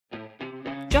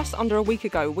Just under a week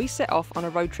ago, we set off on a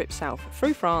road trip south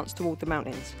through France toward the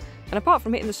mountains. And apart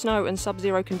from hitting the snow and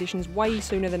sub-zero conditions way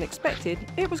sooner than expected,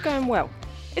 it was going well.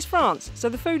 It's France, so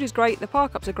the food is great, the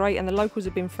park-ups are great, and the locals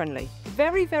have been friendly.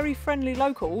 Very, very friendly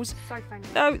locals. So friendly.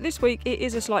 Though this week it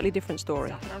is a slightly different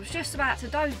story. I was just about to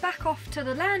doze back off to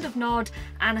the land of Nod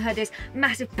and heard this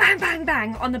massive bang, bang,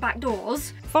 bang on the back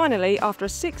doors. Finally, after a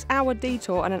 6-hour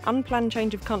detour and an unplanned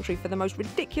change of country for the most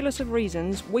ridiculous of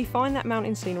reasons, we find that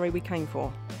mountain scenery we came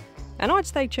for. And I'd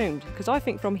stay tuned, because I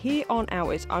think from here on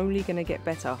out it's only going to get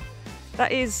better.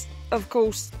 That is, of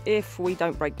course, if we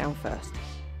don't break down first.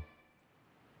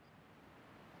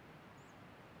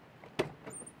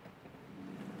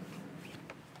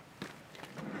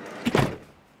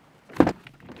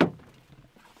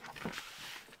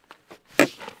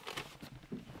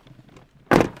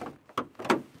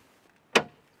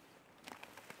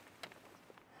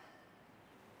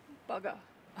 Bugger.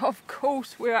 Of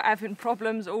course we are having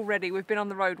problems already. We've been on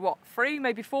the road, what, 3,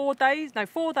 maybe 4 days? No,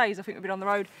 4 days I think we've been on the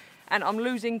road, and I'm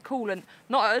losing coolant.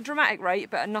 Not at a dramatic rate,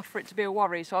 but enough for it to be a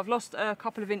worry. So I've lost a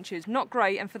couple of inches. Not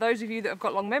great, and for those of you that have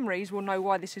got long memories will know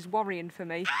why this is worrying for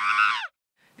me.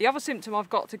 The other symptom I've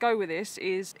got to go with this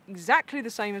is exactly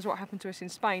the same as what happened to us in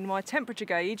Spain. My temperature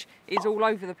gauge is all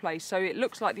over the place, so it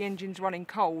looks like the engine's running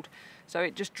cold. So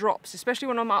it just drops, especially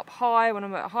when I'm up high, when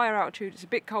I'm at a higher altitude, it's a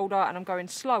bit colder and I'm going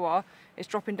slower, it's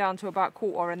dropping down to about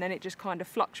quarter, and then it just kind of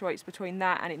fluctuates between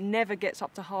that, and it never gets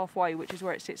up to halfway, which is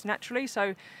where it sits naturally.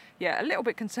 So yeah, a little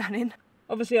bit concerning.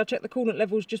 Obviously I checked the coolant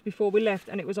levels just before we left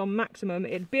and it was on maximum.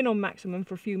 It had been on maximum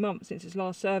for a few months since its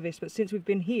last service, but since we've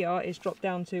been here it's dropped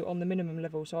down to on the minimum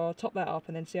level, so I'll top that up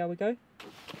and then see how we go.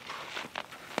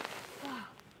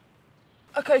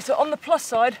 Okay, so on the plus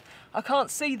side, I can't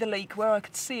see the leak where I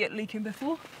could see it leaking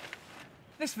before.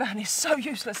 This van is so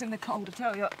useless in the cold, I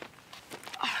tell you.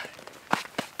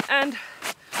 And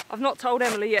I've not told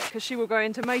Emily yet because she will go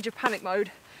into major panic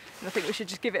mode. And I think we should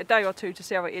just give it a day or two to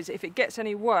see how it is. If it gets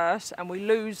any worse and we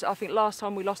lose, I think last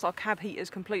time we lost our cab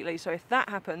heaters completely. So if that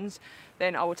happens,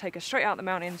 then I will take us straight out the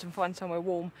mountains and find somewhere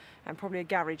warm and probably a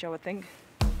garage, I would think.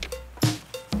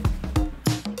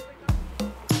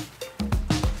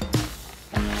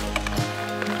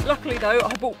 Luckily though,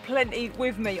 I brought plenty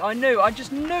with me. I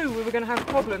just knew we were going to have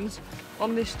problems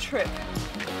on this trip.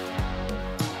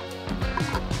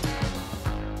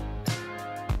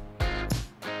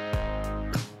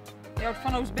 The old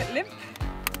funnel's a bit limp.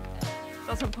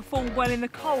 Doesn't perform well in the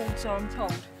cold, so I'm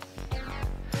told.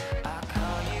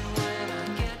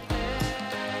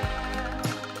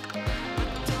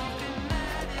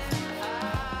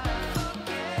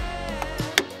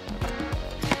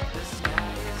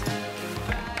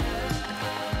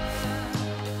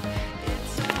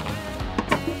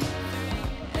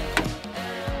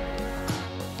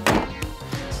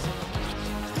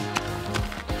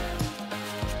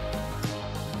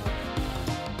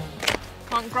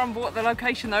 Can't grumble at the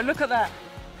location though, look at that.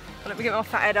 Let me get my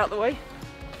fat head out the way.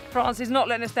 France is not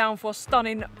letting us down for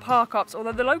stunning park-ups,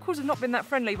 although the locals have not been that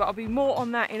friendly, but I'll be more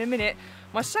on that in a minute.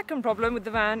 My second problem with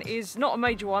the van is not a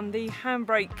major one. The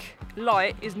handbrake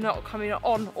light is not coming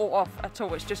on or off at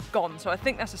all, it's just gone. So I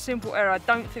think that's a simple error. I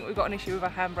don't think we've got an issue with our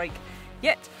handbrake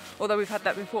yet, although we've had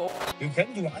that before. You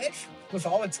can drive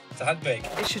without the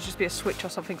handbrake. It should just be a switch or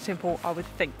something simple, I would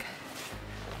think.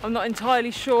 I'm not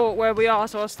entirely sure where we are,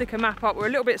 so I'll stick a map up. We're a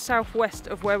little bit southwest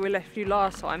of where we left you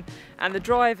last time, and the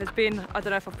drive has been, I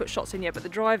don't know if I've put shots in yet, but the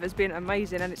drive has been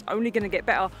amazing and it's only going to get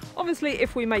better. Obviously,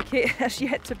 if we make it, that's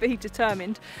yet to be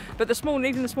determined. But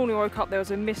even this morning I woke up, there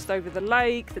was a mist over the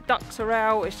lake, the ducks are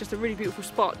out, it's just a really beautiful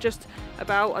spot. Just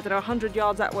about, I don't know, 100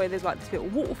 yards that way, there's like this little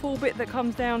waterfall bit that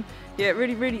comes down. Yeah,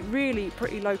 really, really, really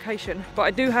pretty location. But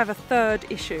I do have a third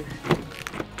issue.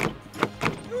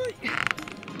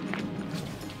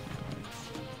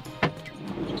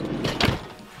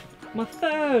 My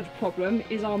third problem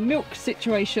is our milk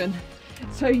situation.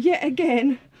 So yet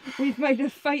again, we've made a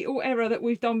fatal error that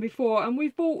we've done before, and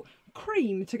we've bought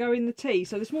cream to go in the tea.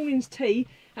 So this morning's tea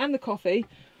and the coffee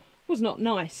was not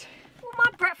nice. Well,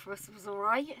 my breakfast was all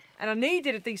right. And I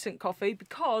needed a decent coffee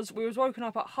because we was woken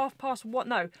up at 1:30.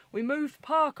 No, we moved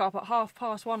park up at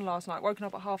 1:30 last night, woken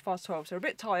up at 12:30. So we're a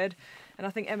bit tired, and I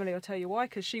think Emily will tell you why,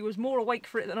 because she was more awake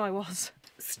for it than I was.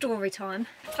 Story time.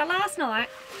 So last night,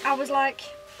 I was like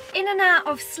in and out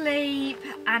of sleep,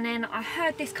 and then I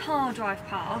heard this car drive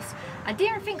past. I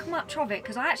didn't think much of it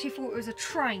because I actually thought it was a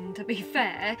train, to be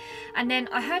fair. And then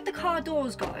I heard the car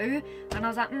doors go, and I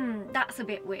was like, that's a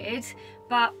bit weird.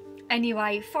 But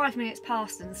anyway, 5 minutes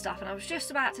passed and stuff, and I was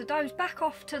just about to doze back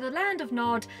off to the land of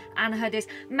Nod and I heard this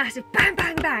massive bang,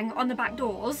 bang, bang on the back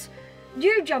doors.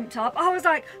 you jumped up. I was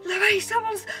like, Louise,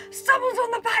 someone's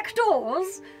on the back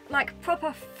doors. Like,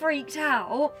 proper freaked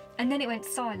out. And then it went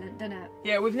silent, didn't it?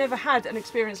 Yeah, we've never had an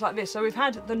experience like this. So we've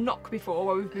had the knock before,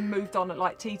 where we've been moved on at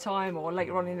like tea time or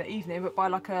later on in the evening, but by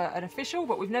like an official.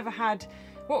 But we've never had,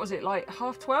 what was it, like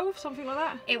 12:30, something like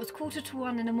that? It was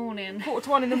 1:45 in the morning.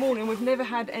 1:45 in the morning. We've never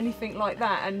had anything like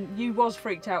that, and you was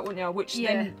freaked out, weren't you? Which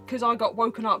then, because I got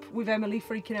woken up with Emily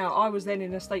freaking out, I was then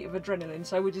in a state of adrenaline.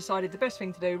 So we decided the best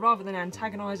thing to do, rather than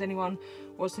antagonise anyone,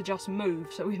 was to just move.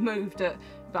 So we moved at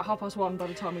about 1:30 by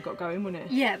the time we got going, wasn't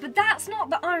it? Yeah, but that's not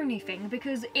the only thing,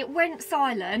 because it went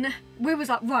silent. We was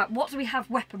like, right, what do we have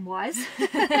weapon-wise?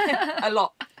 A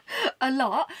lot. A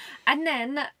lot. And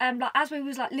then like, as we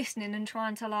was like listening and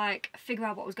trying to like figure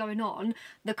out what was going on,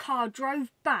 the car drove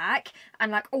back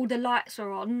and like all the lights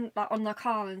were on, like on the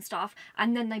car and stuff,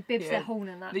 and then they bibbed their horn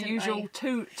and that, the usual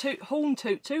tune halt,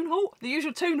 the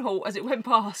usual tune halt as it went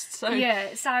past. So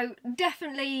yeah, so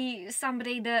definitely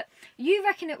somebody that you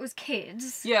reckon it was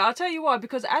kids. Yeah, I'll tell you why,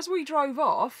 because as we drove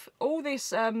off, all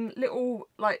this little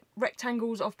like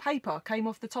rectangles of paper came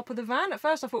off the top of the van. At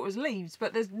first I thought it was leaves,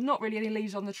 but there's not really any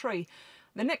leaves on the tree.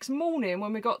 The next morning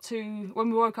when we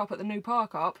woke up at the new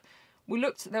park up, we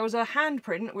looked, there was a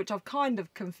handprint, which I've kind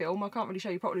of can film, I can't really show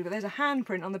you properly, but there's a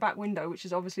handprint on the back window, which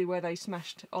is obviously where they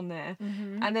smashed on there.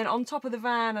 And then on top of the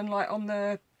van and like on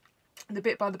the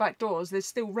bit by the back doors, there's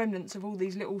still remnants of all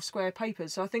these little square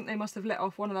papers. So I think they must have let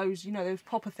off one of those, you know, those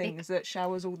popper things that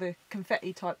showers all the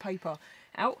confetti type paper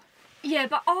out. Yeah,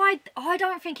 but I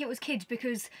don't think it was kids,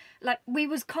 because like we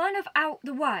was kind of out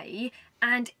the way,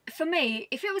 and for me,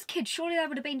 if it was kids, surely they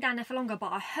would have been down there for longer.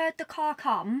 But I heard the car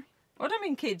come. I don't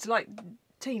mean kids, like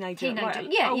teenager. Like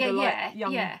yeah, older, yeah, like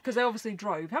young, because they obviously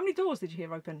drove. How many doors did you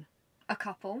hear open? A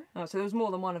couple. Oh, so there was more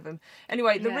than one of them.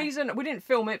 Anyway, the reason we didn't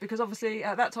film it, because obviously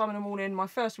at that time in the morning, my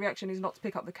first reaction is not to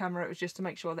pick up the camera. It was just to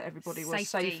make sure that everybody was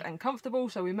safe and comfortable.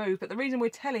 So we moved. But the reason we're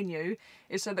telling you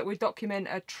is so that we document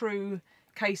a true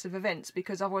case of events,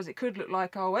 because otherwise it could look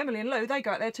like, oh, Emily and Lou, they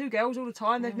go out there, two girls all the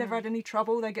time, they've never had any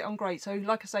trouble, they get on great. So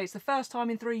like I say, it's the first time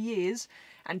in 3 years,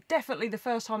 and definitely the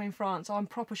first time in France. I'm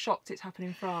proper shocked it's happened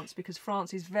in France, because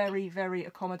France is very, very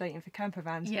accommodating for camper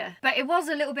vans. Yeah, but it was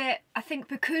a little bit, I think,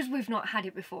 because we've not had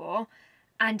it before,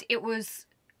 and it was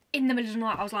in the middle of the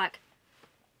night, I was like,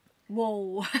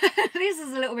 whoa, this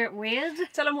is a little bit weird.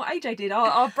 Tell them what AJ did,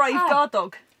 our brave guard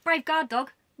dog. Brave guard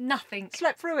dog. Nothing.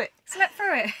 Slept through it. Slept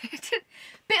through it.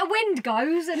 Bit of wind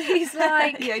goes and he's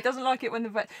like... Yeah, he doesn't like it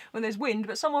when there's wind,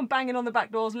 but someone banging on the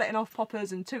back doors, letting off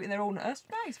poppers and tooting their horn at us,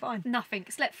 no, he's fine. Nothing.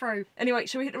 Slept through. Anyway,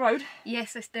 shall we hit the road?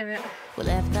 Yes, let's do it. We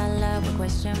left our love with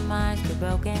question marks, with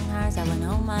broken hearts. I went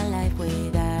home my life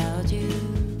without you.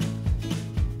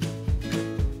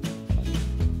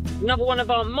 Another one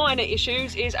of our minor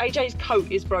issues is AJ's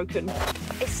coat is broken.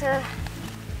 It's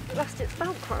lost its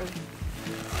Velcro.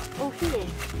 Oh, here.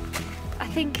 I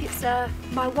think it's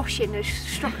my washing has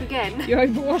struck again. You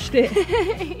overwashed it.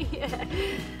 Yeah.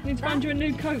 Need to find you a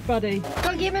new coat, buddy.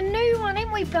 Gotta give him a new one,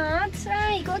 ain't we, bud?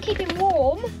 Hey, gotta keep him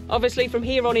warm. Obviously, from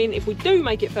here on in, if we do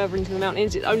make it further into the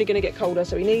mountains, it's only going to get colder,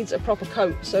 so he needs a proper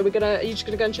coat. So are you just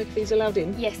going to go and check if he's allowed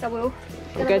in? Yes, I will.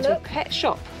 We're going to a pet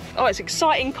shop. Oh, it's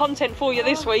exciting content for you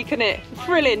this week, isn't it?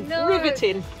 Thrilling,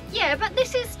 riveting. Yeah, but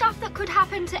this is stuff that could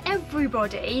happen to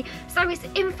everybody, so it's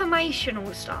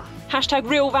informational stuff. Hashtag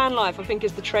real van life, I think,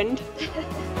 is the trend.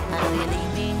 I know you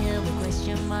leave me here with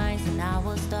question marks, and I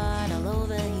will start all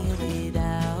over here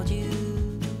without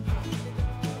you.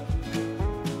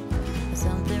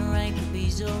 Something right could be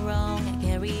so wrong. I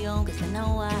carry on, cause I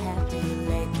know I have to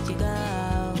let you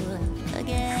go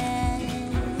again.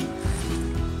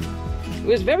 He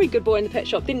was a very good boy in the pet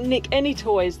shop, didn't nick any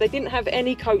toys. They didn't have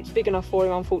any coats big enough for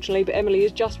him, unfortunately, but Emily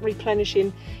is just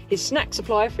replenishing his snack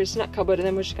supply for his snack cupboard, and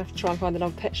then we're just going to have to try and find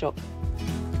another pet shop.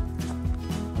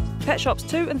 Pet shops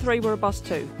 2 and 3 were a bust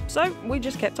too, so we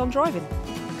just kept on driving.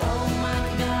 Oh my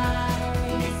God,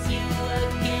 it's you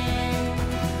again.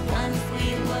 Once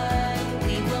we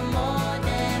were more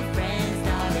than friends,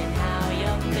 darling, how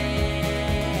you've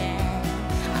been.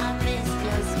 I miss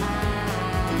your smile.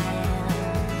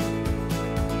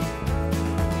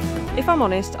 If I'm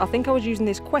honest, I think I was using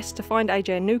this quest to find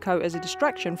AJ a new coat as a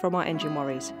distraction from our engine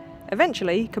worries.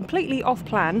 Eventually, completely off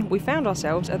plan, we found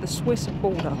ourselves at the Swiss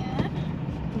border.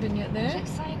 Vignette there.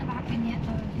 What's it saying about vignette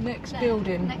though? Next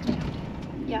building. Next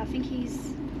building. Yeah, I think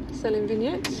he's... Selling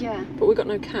vignettes? Yeah. But we got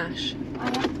no cash. Oh,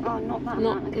 yeah. Oh, not that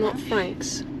amount of Not cash.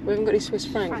 francs. We haven't got any Swiss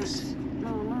francs. No,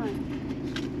 no.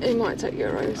 He might take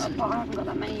euros. But I haven't got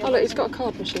that many. Oh look, he's got a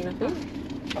card machine, I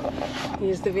think. He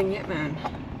is the vignette man.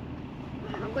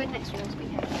 I'm going next one as we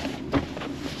have.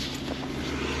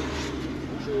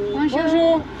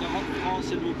 Bonjour. 40 francs,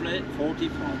 s'il vous plaît. 40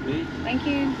 francs, please. Thank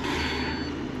you.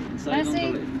 Inside on the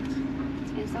Merci.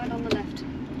 left. Inside on the left.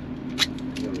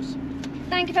 Yours.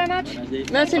 Thank you very much.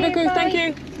 Merci beaucoup, thank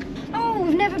you. Oh,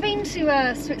 we've never been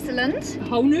to Switzerland. A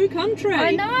whole new country.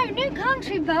 I know, new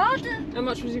country, bud. How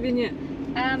much was your vignette?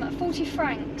 40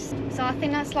 francs. So I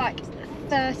think that's like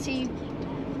 30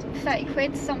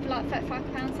 quid, something like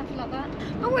 £35, something like that.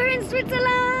 Oh, we're in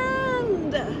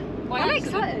Switzerland! I'm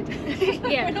excited.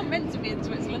 Yeah. We're not meant to be in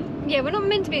Switzerland. Yeah, we're not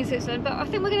meant to be in Switzerland, but I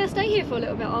think we're going to stay here for a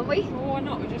little bit, aren't we? Well, why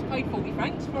not? We just paid 40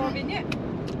 francs for our vignette.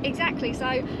 Exactly,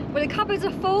 so well, the cupboards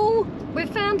are full, we've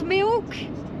found milk,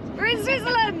 we're in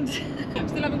Switzerland!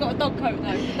 Still haven't got a dog coat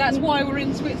though. That's why we're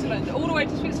in Switzerland. All the way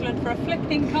to Switzerland for a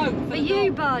flipping coat. For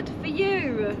you, bud, for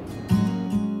you!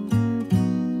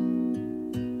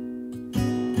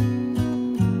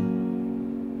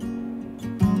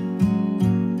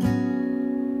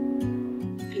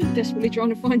 Desperately trying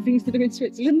to find things to do in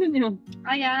Switzerland, aren't you?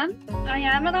 I am,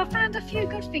 and I found a few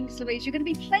good things, Louise. You're going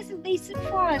to be pleasantly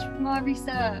surprised with my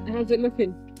research. How's it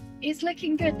looking? It's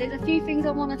looking good, there's a few things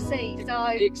I want to see, so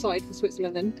Are you excited for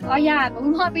Switzerland then? I am, but we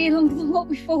might be longer than what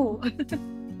we thought.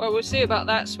 Well, we'll see about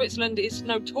that. Switzerland is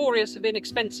notorious for being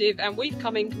expensive and we've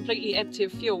come in completely empty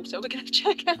of fuel, so we're going to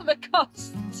check out the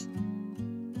costs.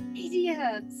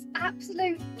 Idiots,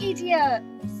 absolute idiots.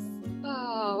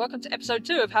 Oh, welcome to episode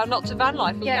 2 of How Not to Van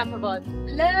Life with Yeah.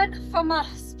 Campervan. Learn from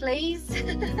us, please.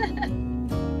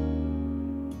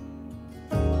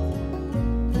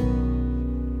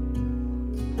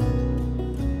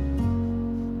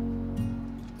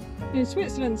 In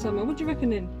Switzerland summer, what do you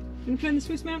reckon then? You play in the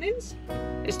Swiss mountains?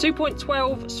 It's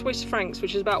 2.12 Swiss francs,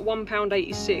 which is about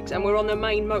 £1.86, and we're on the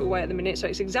main motorway at the minute, so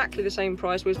it's exactly the same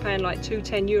price. We was paying like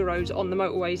 €2.10 on the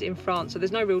motorways in France, so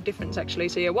there's no real difference actually.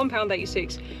 So yeah,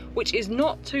 £1.86, which is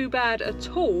not too bad at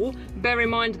all. Bear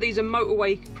in mind, these are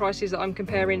motorway prices that I'm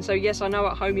comparing, so yes, I know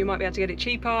at home you might be able to get it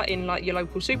cheaper in like your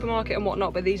local supermarket and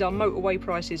whatnot, but these are motorway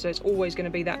prices, so it's always going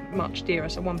to be that much dearer,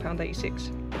 so £1.86.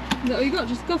 Is that all you got?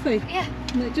 Just coffee? Yeah.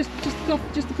 No, just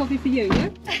the coffee for you, yeah?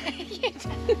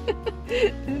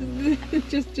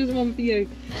 just one for you.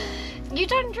 You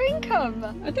don't drink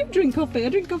them. I don't drink coffee. I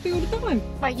drink coffee all the time.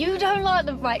 Right, you don't like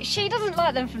them, right? She doesn't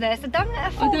like them from there, so don't let her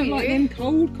I fool don't you. like them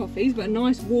cold coffees, but a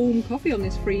nice warm coffee on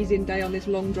this freezing day on this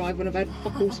long drive when I've had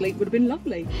fuck all sleep would have been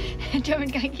lovely.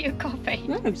 Don't get you a coffee.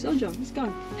 No, Soja, let's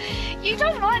go. You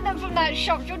don't like them from that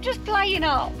shop. You're just playing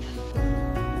up.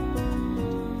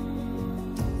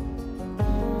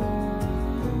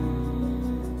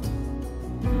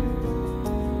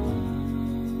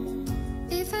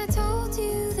 If I told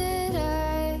you that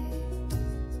I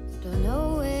don't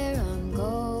know where I'm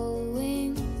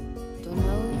going, don't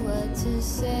know what to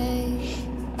say.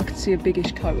 I can see a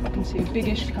biggish coat. I can see a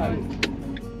biggish coat.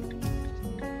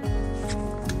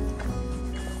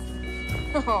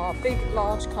 Oh, big,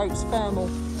 large coats, thermal.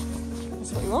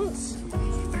 That's what he wants.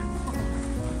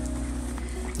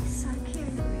 So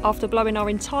cute. After blowing our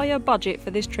entire budget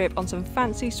for this trip on some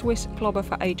fancy Swiss clobber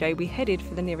for AJ, we headed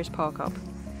for the nearest park up.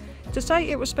 To say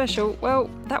it was special, well,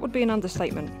 that would be an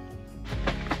understatement.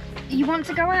 You want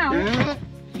to go out?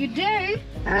 You do?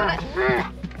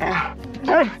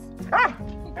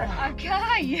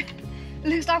 Okay.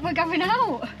 Looks like we're going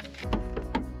out.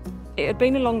 It had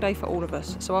been a long day for all of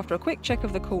us, so after a quick check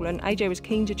of the coolant, AJ was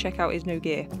keen to check out his new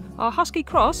gear. Our Husky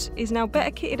Cross is now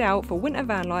better kitted out for winter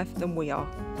van life than we are.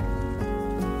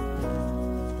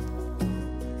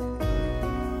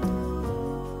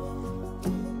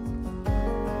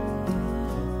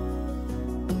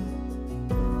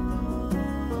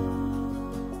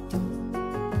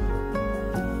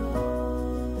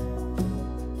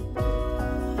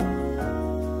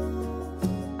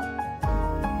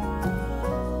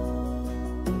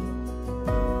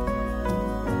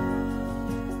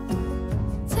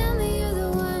 Tell me you're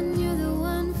the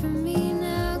one for me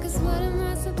now, 'cause what am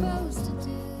I supposed to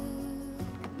do?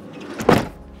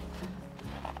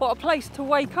 What a place to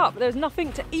wake up. There's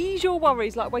nothing to ease your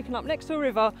worries like waking up next to a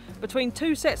river between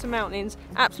two sets of mountains.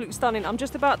 Absolutely stunning. I'm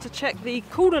just about to check the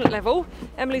coolant level.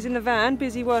 Emily's in the van,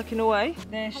 busy working away.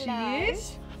 There she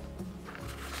is.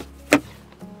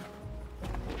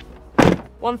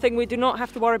 One thing we do not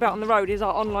have to worry about on the road is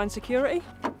our online security.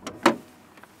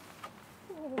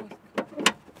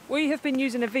 We have been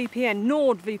using a VPN,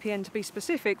 NordVPN to be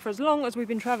specific, for as long as we've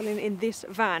been travelling in this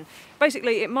van.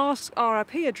 Basically, it masks our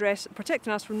IP address,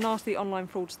 protecting us from nasty online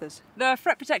fraudsters. The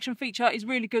threat protection feature is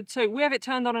really good too. We have it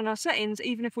turned on in our settings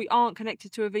even if we aren't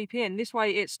connected to a VPN. This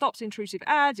way it stops intrusive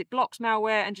ads, it blocks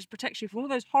malware and just protects you from all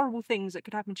those horrible things that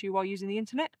could happen to you while using the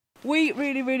internet. We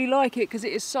really like it because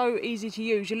it is so easy to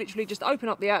use. You literally just open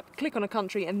up the app, click on a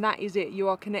country, and that is it. You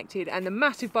are connected. And the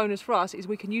massive bonus for us is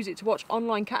we can use it to watch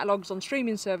online catalogues on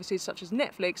streaming services such as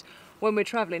Netflix when we're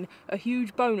travelling. A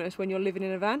huge bonus when you're living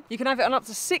in a van. You can have it on up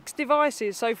to 6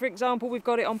 devices. So for example, we've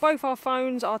got it on both our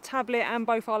phones, our tablet, and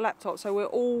both our laptops, so we're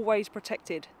always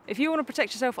protected. If you want to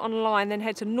protect yourself online, then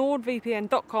head to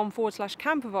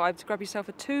nordvpn.com/campervibe to grab yourself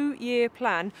a 2-year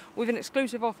plan with an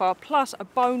exclusive offer plus a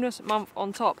bonus month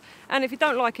on top. And if you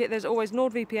don't like it, there's always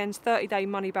NordVPN's 30-day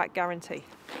money-back guarantee.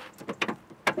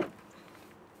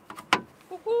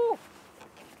 Woohoo!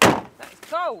 That is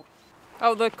cold.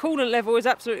 Oh, the coolant level is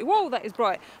absolutely, whoa, that is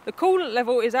bright. The coolant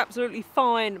level is absolutely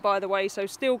fine, by the way, so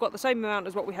still got the same amount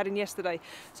as what we had in yesterday.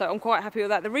 So I'm quite happy with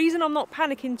that. The reason I'm not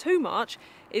panicking too much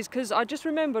is because I just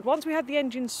remembered once we had the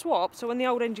engine swapped, so when the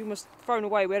old engine was thrown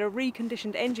away, we had a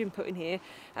reconditioned engine put in here.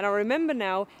 And I remember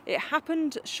now, it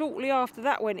happened shortly after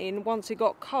that went in, once it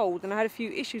got cold, and I had a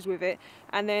few issues with it.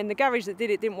 And then the garage that did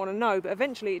it didn't want to know, but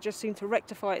eventually it just seemed to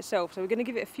rectify itself. So we're going to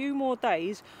give it a few more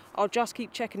days. I'll just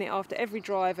keep checking it after every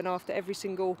drive and after every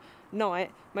single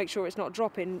night, make sure it's not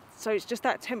dropping. So it's just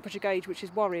that temperature gauge which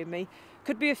is worrying me.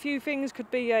 Could be a few things, could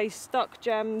be a stuck,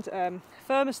 jammed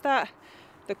thermostat.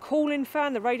 The cooling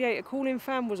fan, the radiator cooling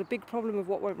fan was a big problem with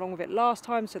what went wrong with it last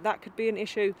time, so that could be an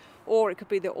issue, or it could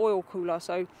be the oil cooler.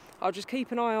 So I'll just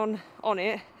keep an eye on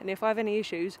it, and if I have any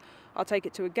issues, I'll take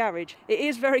it to a garage. It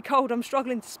is very cold, I'm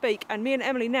struggling to speak, and me and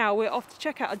Emily now, we're off to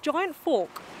check out a giant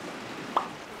fork.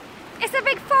 It's a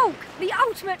big fork, the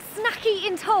ultimate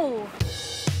snack-eating tool.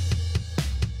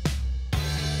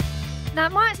 Now,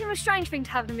 it might seem a strange thing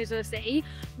to have in the middle of the city,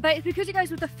 but it's because it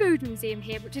goes with the food museum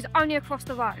here, which is only across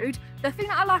the road. The thing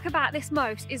that I like about this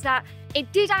most is that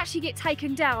it did actually get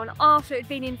taken down after it had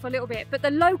been in for a little bit, but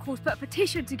the locals put a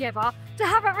petition together to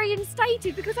have it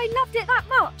reinstated because they loved it that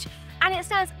much. And it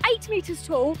stands 8 metres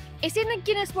tall. It's in the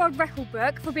Guinness World Record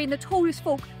book for being the tallest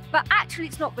fork, but actually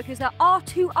it's not, because there are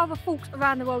 2 other forks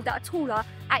around the world that are taller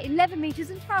at 11 metres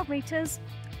and 12 metres.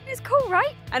 It's cool,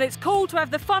 right? And it's cool to have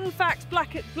the fun facts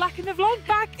back in the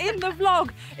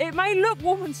vlog. It may look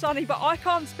warm and sunny, but I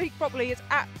can't speak properly. It's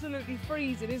absolutely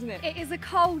freezing, isn't it? It is a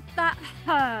cold that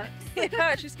hurts. It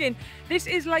hurts your skin. This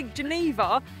is Lake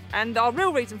Geneva, and our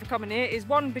real reason for coming here is,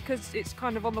 one, because it's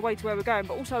kind of on the way to where we're going,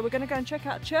 but also we're going to go and check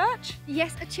out a church.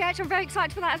 Yes, a church. I'm very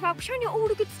excited for that as well. We're showing you all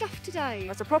the good stuff today.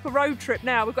 That's a proper road trip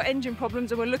now. We've got engine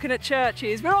problems and we're looking at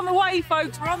churches. We're on the way,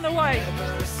 folks. We're on the way.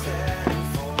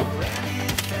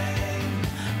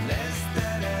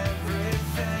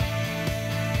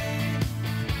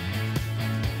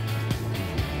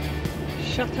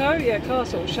 Chateau, yeah,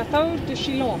 castle. Chateau de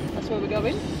Chillon, that's where we're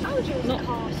going. I told you it was a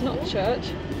castle. Not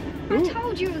church. I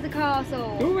told you it was a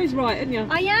castle. You're always right, aren't you?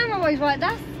 I am always right.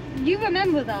 You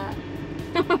remember that.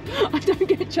 I don't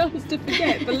get a chance to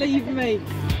forget, believe me.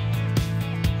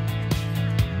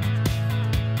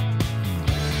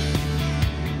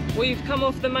 We've come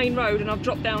off the main road and I've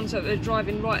dropped down so that they're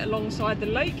driving right alongside the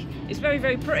lake. It's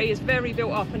very pretty, it's very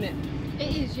built up, isn't it?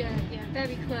 It is, yeah,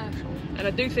 very commercial. And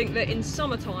I do think that in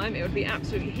summertime it would be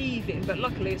absolutely heaving, but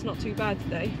luckily it's not too bad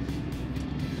today.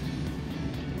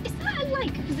 Is that a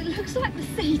lake? Because it looks like the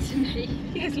sea to me.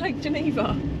 Yeah, it's Lake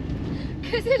Geneva.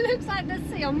 Because it looks like the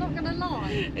sea, I'm not going to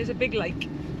lie. It's a big lake.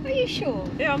 Are you sure?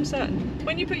 Yeah, I'm certain.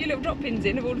 When you put your little drop pins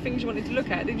in of all the things you wanted to look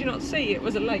at, did you not see it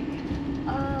was a lake?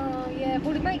 Oh, yeah,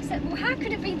 well it makes sense. Well, how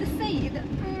could it be the sea?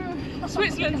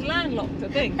 Switzerland's landlocked, I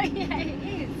think. Yeah, it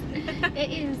is.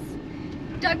 It is.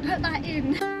 Don't put that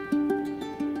in.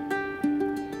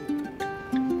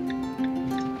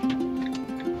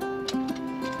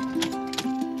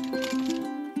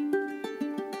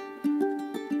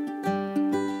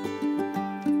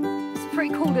 It's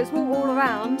pretty cool. There's water all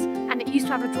around, and it used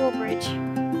to have a drawbridge.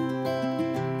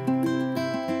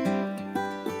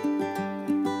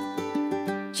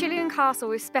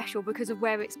 Castle is special because of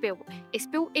where it's built. It's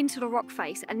built into the rock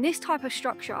face, and this type of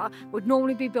structure would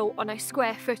normally be built on a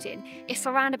square footing. It's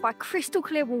surrounded by crystal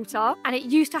clear water, and it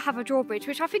used to have a drawbridge,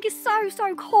 which I think is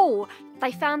so cool.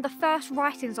 They found the first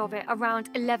writings of it around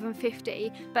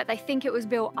 1150, but they think it was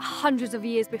built hundreds of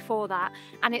years before that,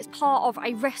 and it's part of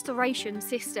a restoration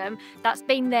system that's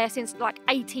been there since like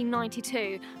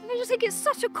 1892. I just think it's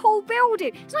such a cool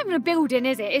building. It's not even a building,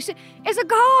 is it? It's a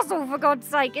castle, for God's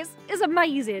sake. It's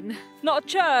amazing. Not a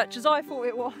church, as I thought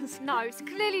it was. No, it's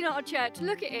clearly not a church.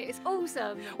 Look at it, it's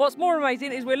awesome. What's more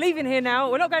amazing is we're leaving here now.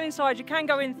 We're not going inside. You can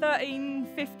go in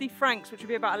 1350 francs, which would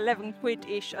be about 11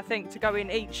 quid-ish, I think, to go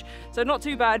in each. So not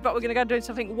too bad, but we're going to go doing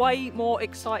something way more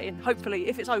exciting, hopefully,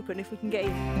 if it's open, if we can get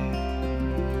in.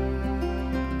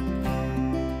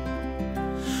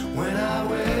 When I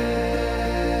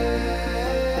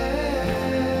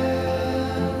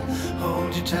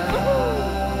you tight.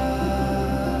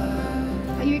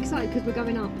 Are you excited because we're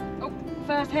going up? Oh,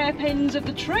 first hairpins of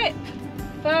the trip.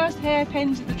 First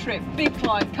hairpins of the trip. Big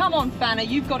climb. Come on, Fanny,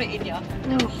 you've got it in you.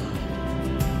 Oh.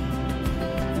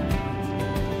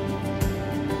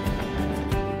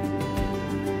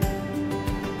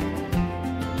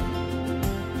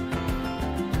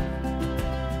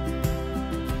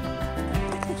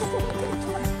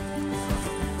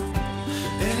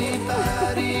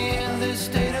 Anybody in this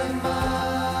state of mind,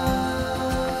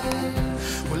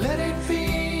 well, let it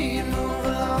be and move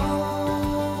along.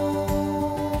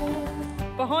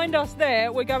 Behind us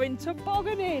there, we're going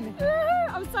tobogganing.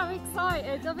 I'm so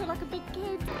excited. I feel like a big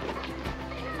kid.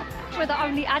 We're the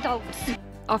only adults.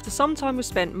 After some time was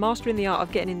spent mastering the art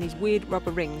of getting in these weird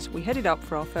rubber rings, we headed up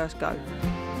for our first go.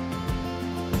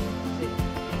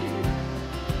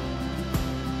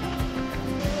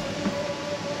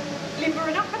 Limber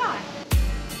enough for that?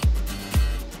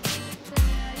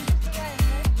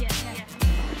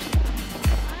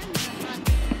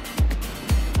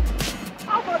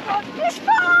 Oh my god, it's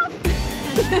fast!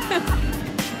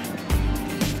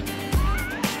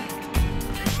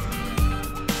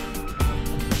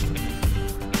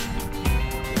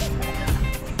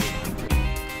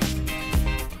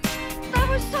 That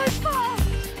was so fast!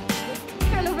 I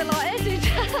feel a little bit lightheaded.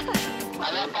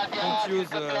 Don't use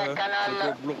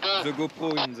the GoPro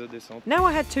in the descent. Now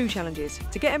I had two challenges,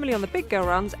 to get Emily on the big girl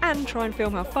runs and try and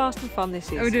film how fast and fun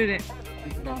this is. Are we doing it?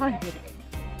 No.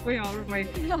 We are, aren't we?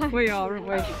 No. We are, aren't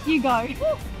we? You go.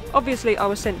 Obviously I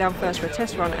was sent down first for a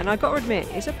test run and I got to admit,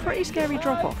 it's a pretty scary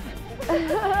drop off.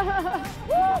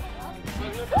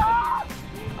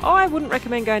 I wouldn't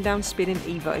recommend going down spinning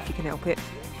either if you can help it.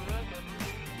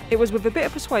 It was with a bit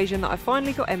of persuasion that I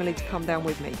finally got Emily to come down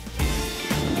with me.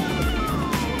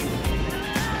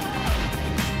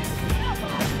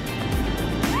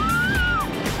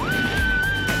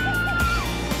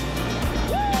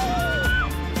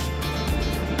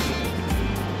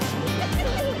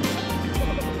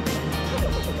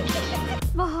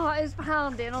 My heart is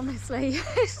pounding, honestly.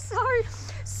 It's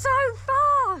so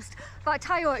fast. But I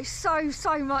tell you what, it's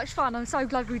so much fun. I'm so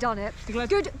glad we done it.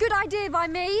 Good idea by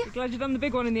me. Glad you done the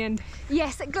big one in the end.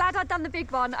 Yes, glad I'd done the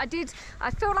big one. I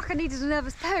feel like I needed a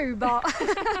nervous poo, but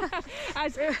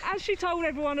as she told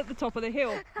everyone at the top of the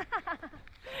hill.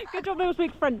 Good job they all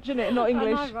speak French, innit, and not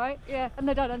English. I know, right? Yeah, and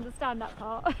they don't understand that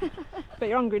part. But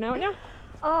you're hungry now, aren't you?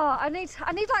 Oh, I need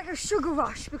like a sugar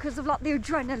rush because of like the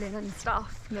adrenaline and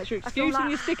stuff. And that's your excuse and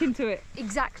you're sticking to it.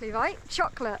 Exactly, right?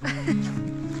 Chocolate. Look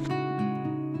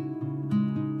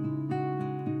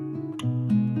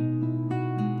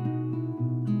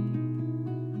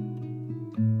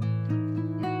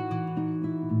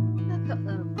at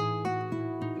them.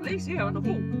 At least, yeah, on the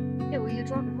wall. Yeah, well, you're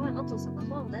driving right onto something as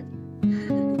well then.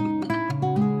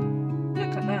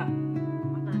 Look at that. I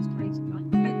know, it's crazy, right?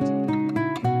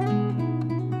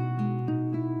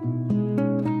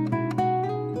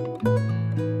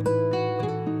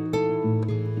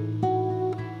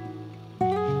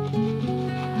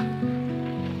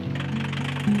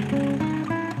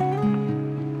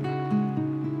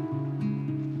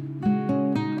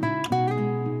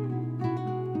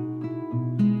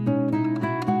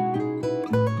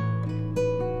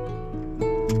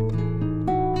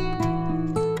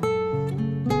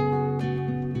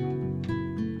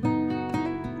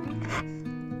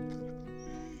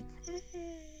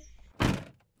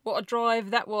 What a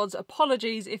drive that was.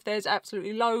 Apologies if there's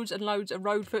absolutely loads and loads of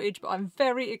road footage, but I'm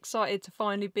very excited to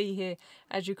finally be here,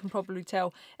 as you can probably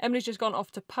tell. Emily's just gone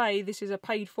off to pay. This is a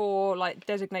paid for, like,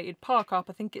 designated park up.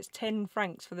 I think it's 10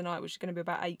 francs for the night, which is going to be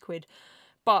about 8 quid.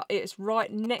 But it's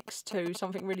right next to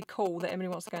something really cool that Emily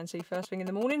wants to go and see first thing in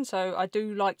the morning. So I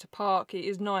do like to park. It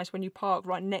is nice when you park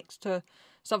right next to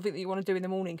something that you want to do in the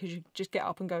morning because you just get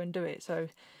up and go and do it.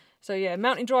 So yeah,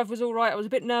 mountain drive was all right. I was a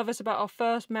bit nervous about our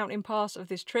first mountain pass of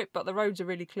this trip, but the roads are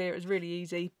really clear. It was really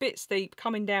easy. Bit steep.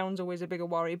 Coming down's always a bigger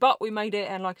worry, but we made it.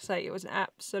 And like I say, it was an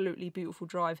absolutely beautiful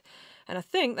drive. And I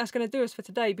think that's going to do us for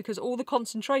today because all the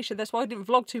concentration, that's why I didn't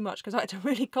vlog too much because I had to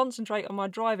really concentrate on my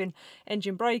driving,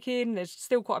 engine braking. There's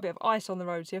still quite a bit of ice on the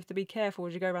road, so you have to be careful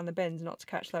as you go around the bends not to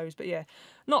catch those. But yeah,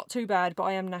 not too bad, but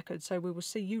I am knackered. So we will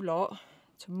see you lot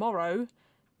tomorrow,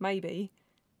 maybe,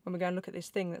 when we go and look at this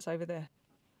thing that's over there.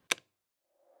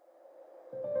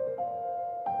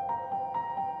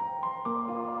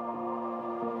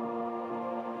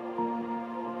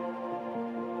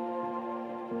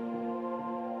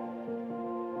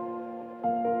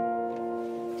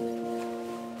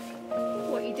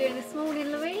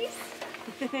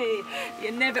 The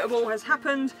inevitable has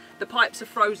happened. The pipes are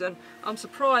frozen. I'm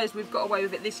surprised we've got away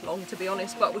with it this long, to be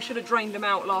honest, but we should have drained them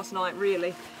out last night,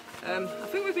 really. I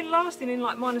think we've been lasting in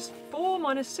like -4,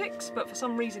 -6, but for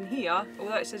some reason here,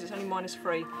 although it says it's only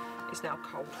 -3, it's now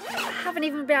cold. I haven't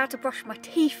even been able to brush my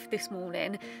teeth this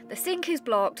morning. The sink is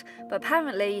blocked, but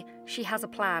apparently she has a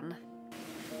plan.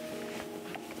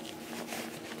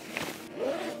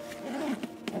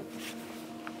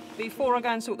 Before I go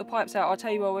and sort the pipes out, I'll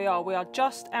tell you where we are. We are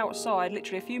just outside,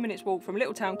 literally a few minutes walk from a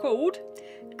little town called...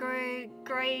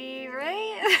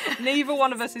 Neither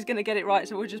one of us is going to get it right,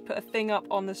 so we'll just put a thing up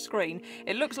on the screen.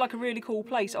 It looks like a really cool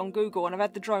place on Google, and I've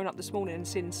had the drone up this morning and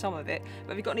seen some of it. But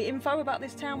have you got any info about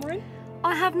this town we're in?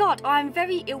 I have not. I'm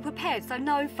very ill prepared, so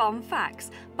no fun facts.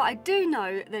 But I do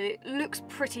know that it looks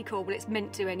pretty cool, but it's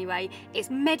meant to anyway. It's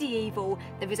medieval.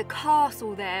 There is a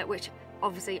castle there, which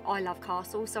obviously I love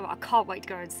castles, so I can't wait to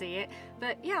go and see it.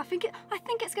 But yeah, I think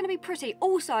it's going to be pretty.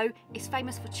 Also, it's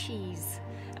famous for cheese.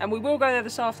 And we will go there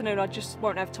this afternoon. I just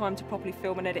won't have time to properly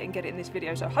film and edit and get it in this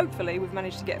video. So hopefully we've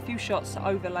managed to get a few shots to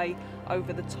overlay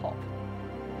over the top.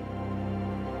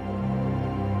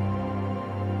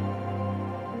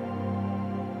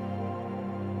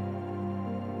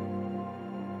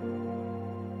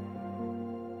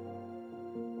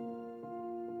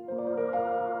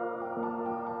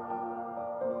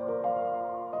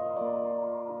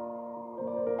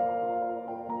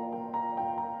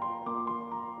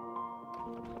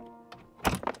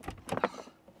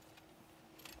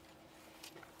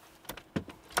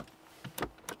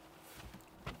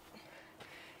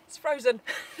 It's frozen.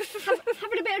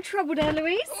 Having a bit of trouble there,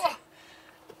 Louise? Oh,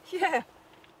 yeah.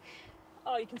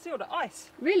 Oh, you can see all the ice.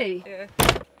 Really? Yeah.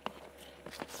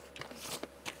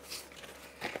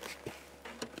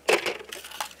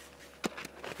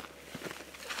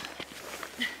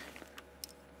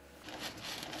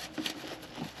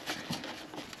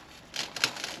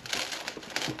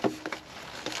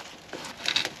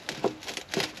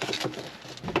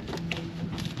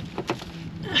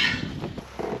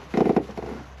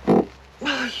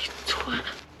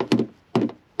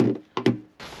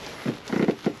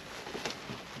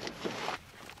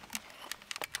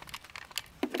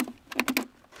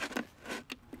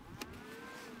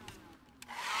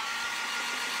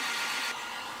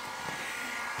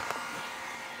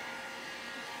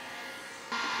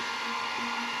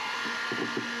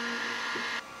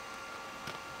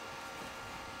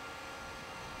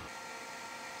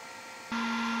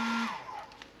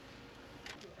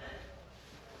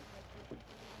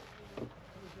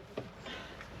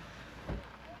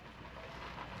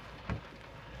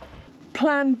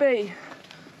 Plan B.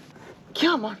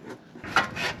 Come on.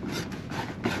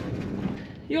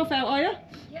 You off out, are you?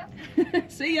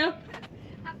 Yep. See ya.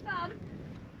 Have fun.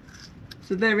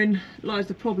 So therein lies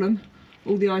the problem.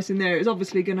 All the ice in there is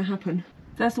obviously going to happen.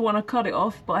 That's the one I cut it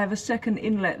off, but I have a second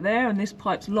inlet there, and this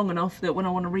pipe's long enough that when I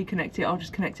want to reconnect it, I'll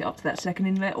just connect it up to that second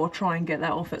inlet or try and get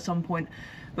that off at some point.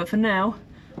 But for now,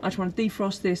 I just want to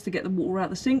defrost this to get the water out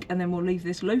of the sink, and then we'll leave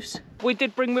this loose. We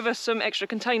did bring with us some extra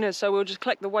containers, so we'll just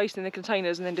collect the waste in the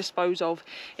containers and then dispose of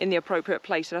in the appropriate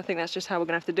place. And I think that's just how we're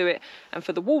going to have to do it. And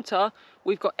for the water,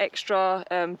 we've got extra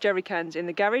jerry cans in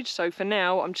the garage. So for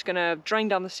now, I'm just going to drain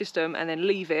down the system and then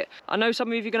leave it. I know some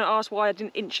of you are going to ask why I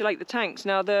didn't insulate the tanks.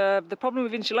 Now, the problem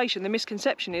with insulation, the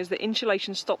misconception is that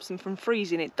insulation stops them from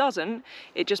freezing. It doesn't.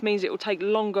 It just means it will take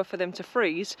longer for them to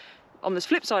freeze. On the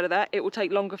flip side of that, it will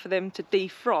take longer for them to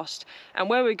defrost. And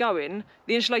where we're going,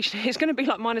 the insulation is going to be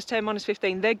like -10,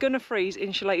 -15. They're going to freeze,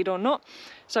 insulated or not.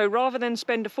 So rather than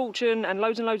spend a fortune and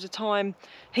loads of time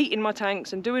heating my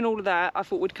tanks and doing all of that, I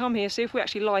thought we'd come here, see if we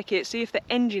actually like it, see if the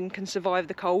engine can survive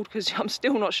the cold, because I'm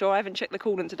still not sure. I haven't checked the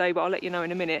coolant today, but I'll let you know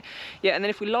in a minute. Yeah, and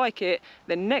then if we like it,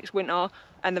 then next winter,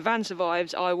 and the van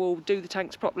survives, I will do the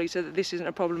tanks properly so that this isn't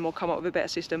a problem or come up with a better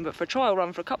system. But for a trial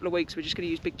run for a couple of weeks, we're just going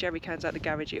to use big jerry cans out the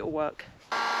garage. It'll work.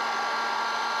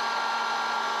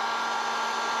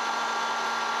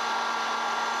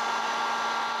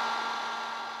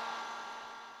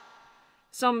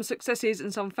 Some successes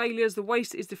and some failures. The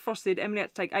waste is defrosted. Emily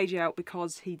had to take AJ out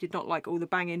because he did not like all the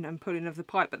banging and pulling of the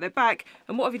pipe, but they're back.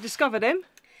 And what have you discovered, Em?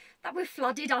 That we're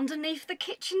flooded underneath the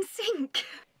kitchen sink.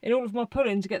 In all of my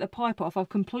pulling to get the pipe off, I've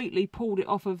completely pulled it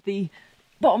off of the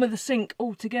bottom of the sink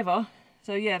altogether.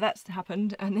 So yeah, that's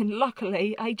happened. And then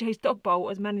luckily, AJ's dog bowl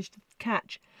has managed to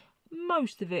catch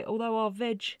most of it, although our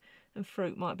veg and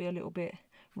fruit might be a little bit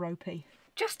ropey.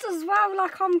 Just as well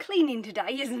like I'm cleaning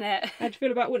today, isn't it? How do you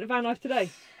feel about winter van life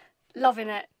today? Loving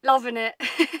it, loving it.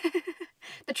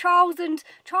 The trials and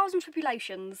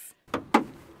tribulations.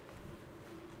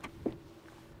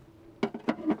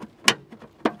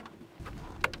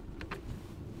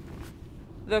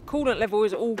 The coolant level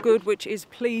is all good, which is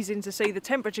pleasing to see. The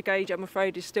temperature gauge, I'm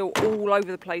afraid, is still all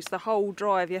over the place. The whole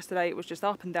drive yesterday, it was just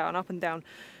up and down,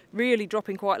 really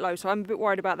dropping quite low. So I'm a bit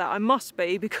worried about that. I must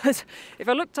be, because if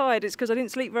I look tired, it's because I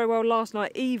didn't sleep very well last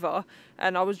night either.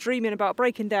 And I was dreaming about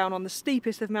breaking down on the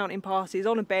steepest of mountain passes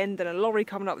on a bend and a lorry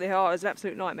coming up the hill. It was an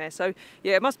absolute nightmare. So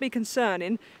yeah, it must be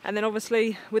concerning. And then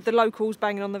obviously with the locals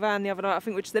banging on the van the other night, I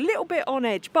think we're just a little bit on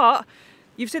edge. But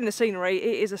you've seen the scenery.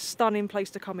 It is a stunning place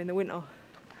to come in the winter.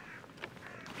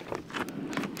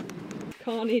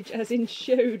 Carnage as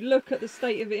ensued. Look at the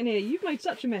state of it in here. You've made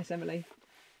such a mess, Emily.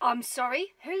 I'm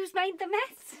sorry, who's made the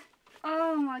mess?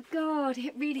 Oh my god,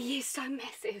 it really is so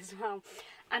messy as well.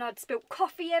 And I'd spilt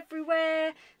coffee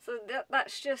everywhere, so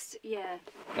that's just, yeah.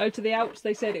 Go to the Alps,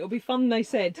 they said. It'll be fun, they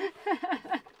said.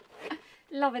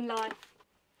 Loving life.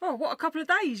 Oh, what a couple of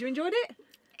days. You enjoyed it?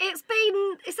 It's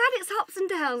had its ups and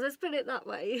downs, let's put it that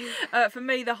way. For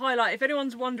me, the highlight, if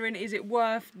anyone's wondering, is it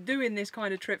worth doing this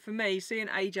kind of trip, for me, seeing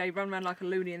AJ run around like a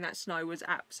loony in that snow was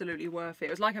absolutely worth it. It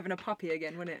was like having a puppy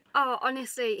again, wasn't it? Oh,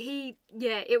 honestly,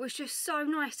 it was just so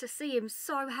nice to see him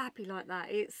so happy like that.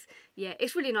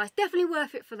 It's really nice. Definitely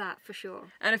worth it for that, for sure.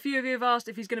 And a few of you have asked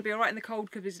if he's going to be all right in the cold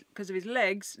because of his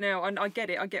legs. Now, I get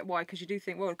it, I get why, because you do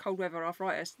think, well, cold weather,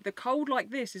 arthritis. The cold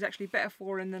like this is actually better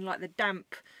for him than like the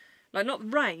damp. Like,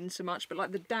 not rain so much, but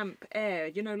like the damp air,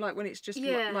 you know, like when it's just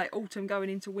like autumn going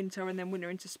into winter and then winter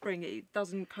into spring, it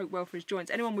doesn't cope well for his joints.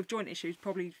 Anyone with joint issues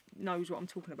probably knows what I'm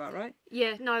talking about, right?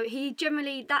 Yeah, no, he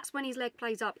generally, that's when his leg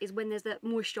plays up, is when there's that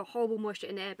moisture, horrible moisture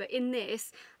in there. But in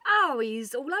this,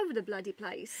 he's all over the bloody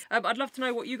place. I'd love to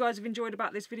know what you guys have enjoyed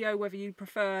about this video, whether you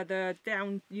prefer the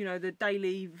the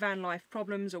daily van life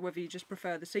problems, or whether you just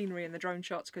prefer the scenery and the drone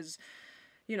shots, because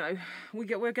you know, we're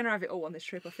going to have it all on this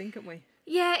trip, I think, aren't we?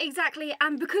 Yeah, exactly.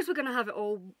 And because we're going to have it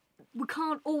all, we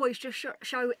can't always just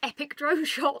show epic drone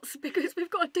shots, because we've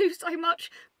got to do so much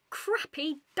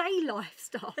crappy day life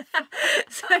stuff.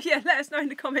 So yeah, let us know in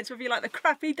the comments whether you like the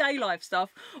crappy day life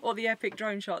stuff or the epic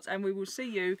drone shots, and we will see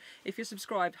you, if you're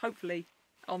subscribed, hopefully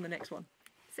on the next one.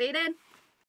 See you then.